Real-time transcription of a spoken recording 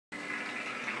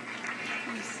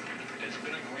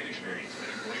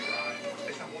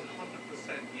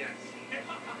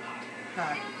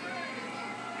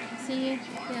Maybe?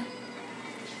 Yeah.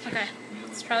 Okay,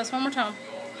 let's try this one more time.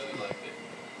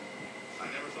 I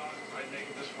never thought I'd make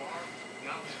it this far.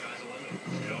 Now the sky's the limit.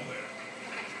 Go there.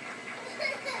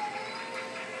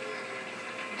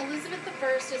 Elizabeth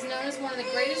I is known as one of the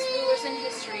greatest rulers in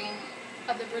history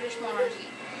of the British monarchy.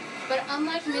 But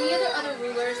unlike many of the other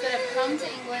rulers that have come to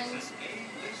England,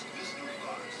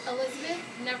 Elizabeth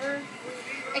never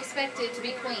expected to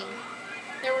be queen.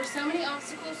 There were so many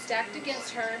obstacles stacked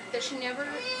against her that she never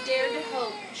dared to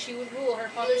hope she would rule her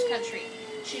father's country.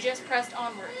 She just pressed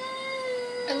onward.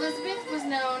 Elizabeth was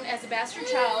known as a bastard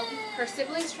child. Her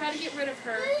siblings tried to get rid of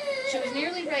her. She was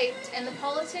nearly raped, and the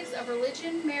politics of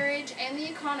religion, marriage, and the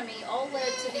economy all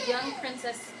led the young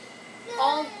princess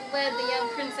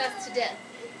to death.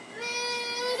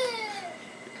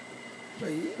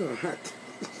 But you gonna have to.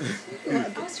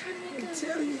 I was trying to make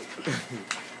Tell you.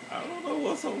 I don't know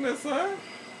what's on that side.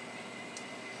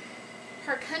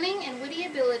 Her cunning and witty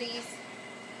abilities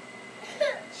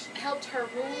helped her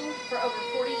rule for over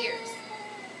 40 years.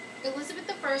 Elizabeth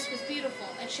I was beautiful,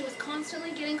 and she was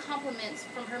constantly getting compliments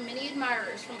from her many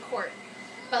admirers from court.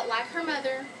 But like her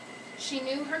mother, she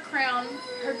knew her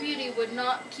beauty would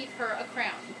not keep her a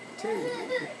crown. Tell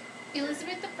you.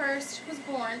 Elizabeth I was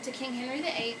born to King Henry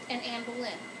VIII and Anne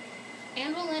Boleyn.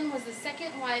 Anne Boleyn was the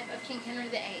second wife of King Henry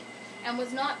VIII and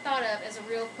was not thought of as a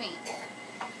real queen.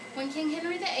 When King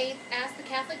Henry VIII asked the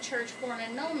Catholic Church for an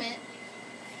annulment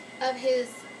of his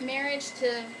marriage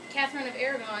to Catherine of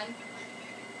Aragon,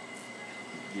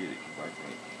 Get it, right.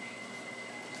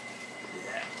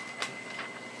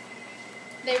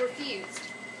 they refused.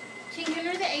 King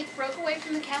Henry VIII broke away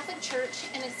from the Catholic Church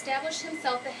and established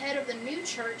himself the head of the new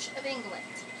Church of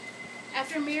England.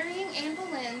 After marrying Anne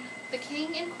Boleyn, the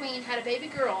king and queen had a baby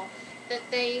girl that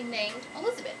they named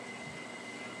Elizabeth.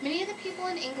 Many of the people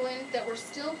in England that were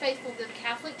still faithful to the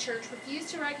Catholic Church refused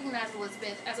to recognize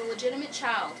Elizabeth as a legitimate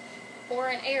child or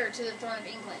an heir to the throne of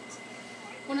England.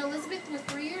 When Elizabeth was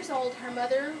 3 years old, her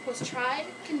mother was tried,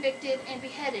 convicted, and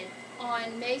beheaded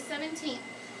on May 17,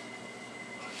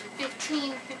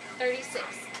 1536.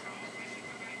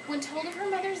 When told of her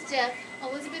mother's death,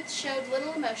 Elizabeth showed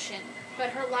little emotion,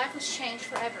 but her life was changed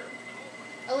forever.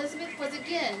 Elizabeth was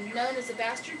again known as a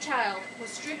bastard child, was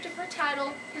stripped of her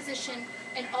title, position,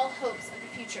 and all hopes of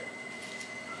the future.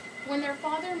 When their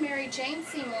father married Jane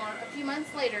Seymour a few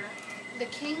months later, the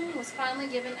king was finally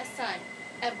given a son,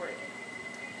 Edward.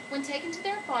 When taken to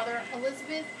their father,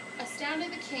 Elizabeth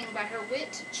astounded the king by her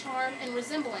wit, charm, and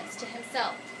resemblance to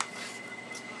himself.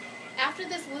 After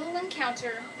this little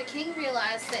encounter, the king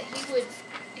realized that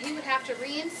he would have to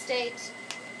reinstate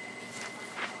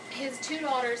his two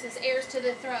daughters as heirs to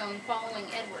the throne following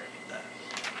Edward.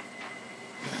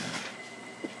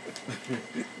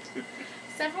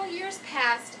 Several years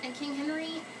passed, and King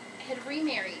Henry had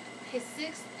remarried his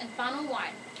sixth and final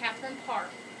wife, Catherine Parr.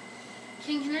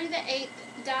 King Henry VIII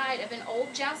died of an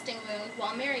old jousting wound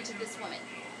while married to this woman.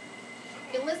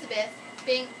 Elizabeth,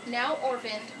 being now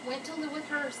orphaned, went to live with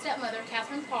her stepmother,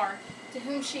 Catherine Parr, with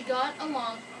whom she got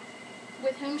along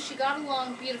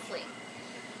beautifully.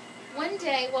 One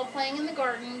day, while playing in the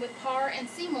garden with Parr and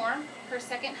Seymour, her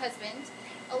second husband,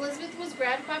 Elizabeth was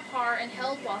grabbed by Parr and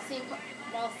held while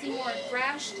Seymour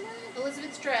thrashed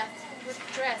Elizabeth's dress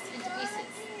into pieces.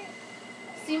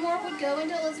 Seymour would go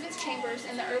into Elizabeth's chambers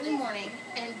in the early morning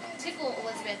and tickle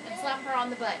Elizabeth and slap her on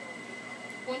the butt.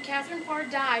 When Catherine Parr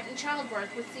died in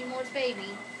childbirth with Seymour's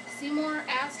baby, Seymour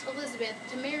asked Elizabeth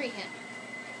to marry him.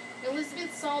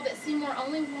 Elizabeth saw that Seymour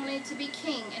only wanted to be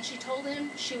king, and she told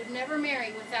him she would never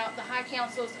marry without the High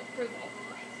Council's approval.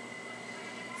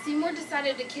 Seymour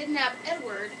decided to kidnap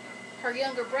Edward, her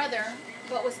younger brother,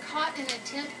 but was caught in an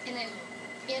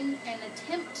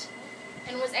attempt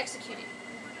and was executed.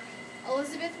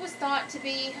 Elizabeth was thought to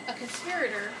be a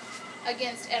conspirator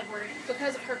against Edward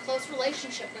because of her close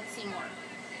relationship with Seymour.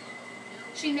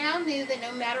 She now knew that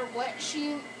no matter what,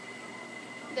 she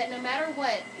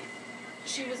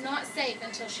was not safe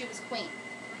until she was queen.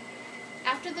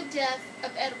 After the death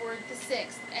of Edward VI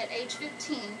at age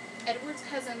 15, Edward's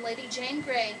cousin, Lady Jane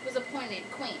Grey, was appointed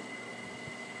queen.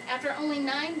 After only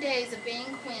 9 days of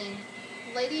being queen,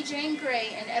 Lady Jane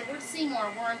Grey and Edward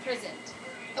Seymour were imprisoned,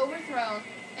 overthrown,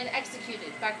 and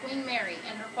executed by Queen Mary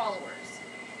and her followers.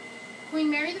 Queen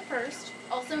Mary I,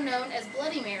 also known as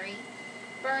Bloody Mary,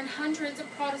 burned hundreds of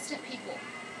Protestant people.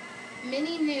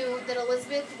 Many knew that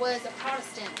Elizabeth was a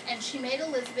Protestant, and she made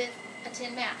Elizabeth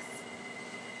attend Mass.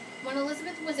 When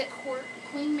Elizabeth was at court,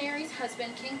 Queen Mary's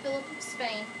husband, King Philip of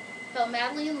Spain, fell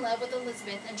madly in love with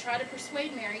Elizabeth and tried to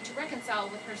persuade Mary to reconcile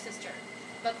with her sister,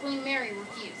 but Queen Mary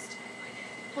refused.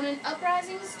 When an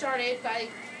uprising started by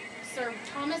Sir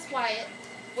Thomas Wyatt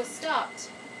was stopped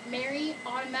Mary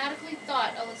automatically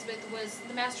thought Elizabeth was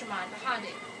the mastermind behind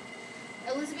it.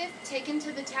 Elizabeth was taken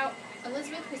to the Tower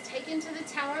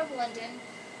of London,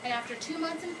 and after 2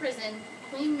 months in prison,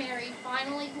 Queen Mary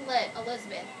finally let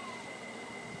Elizabeth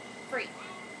free.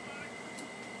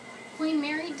 Queen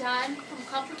Mary died from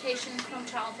complications from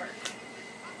childbirth.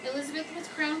 Elizabeth was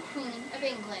crowned Queen of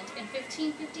England in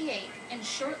 1558, and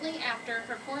shortly after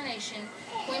her coronation,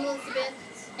 Queen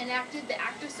Elizabeth enacted the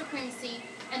Act of Supremacy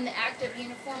and the Act of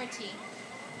Uniformity,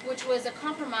 which was a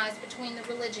compromise between the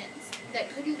religions that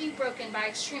couldn't be broken by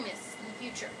extremists in the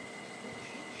future.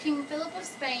 King Philip of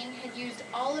Spain had used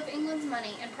all of England's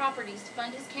money and properties to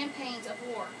fund his campaigns of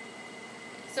war.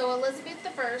 So Elizabeth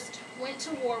I went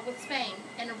to war with Spain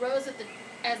and arose as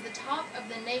the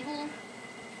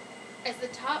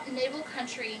top naval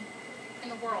country in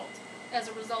the world as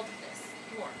a result of this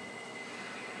war.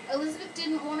 Elizabeth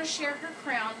didn't want to share her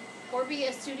crown or be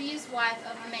a studious wife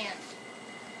of a man.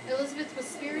 Elizabeth was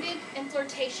spirited and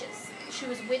flirtatious. She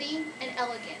was witty and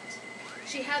elegant.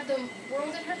 She had the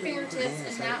world at her fingertips,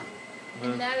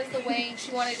 and that is the way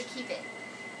she wanted to keep it.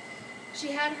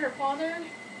 She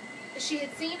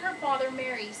had seen her father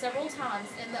marry several times,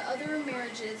 and the other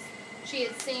marriages she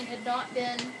had seen had not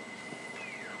been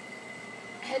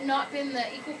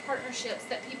the equal partnerships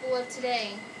that people of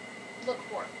today look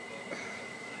for.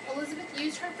 Elizabeth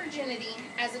used her virginity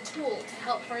as a tool to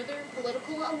help further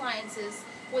political alliances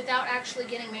without actually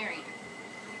getting married.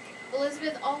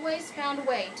 Elizabeth always found a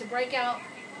way to back out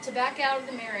of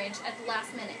the marriage at the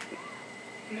last minute.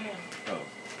 Oh.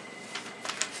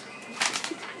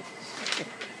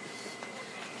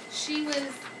 She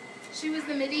was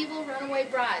the medieval runaway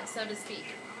bride, so to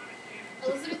speak.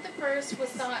 Elizabeth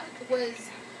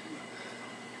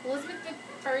I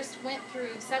went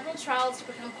through several trials to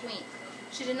become queen.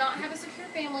 She did not have a secure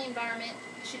family environment.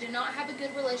 She did not have a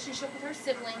good relationship with her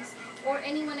siblings or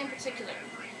anyone in particular.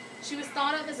 She was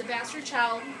thought of as a bastard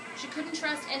child. She couldn't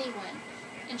trust anyone,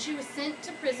 and she was sent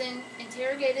to prison,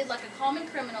 interrogated like a common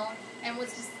criminal, and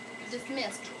was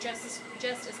dismissed just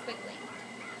as quickly.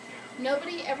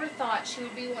 Nobody ever thought she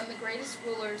would be one of the greatest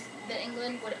rulers that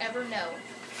England would ever know,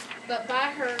 but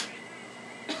by her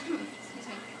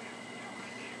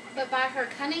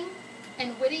cunning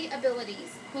and witty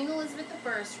abilities, Queen Elizabeth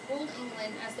I ruled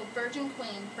England as the Virgin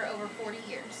Queen for over 40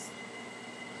 years.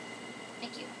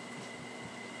 Thank you.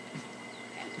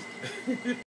 Okay.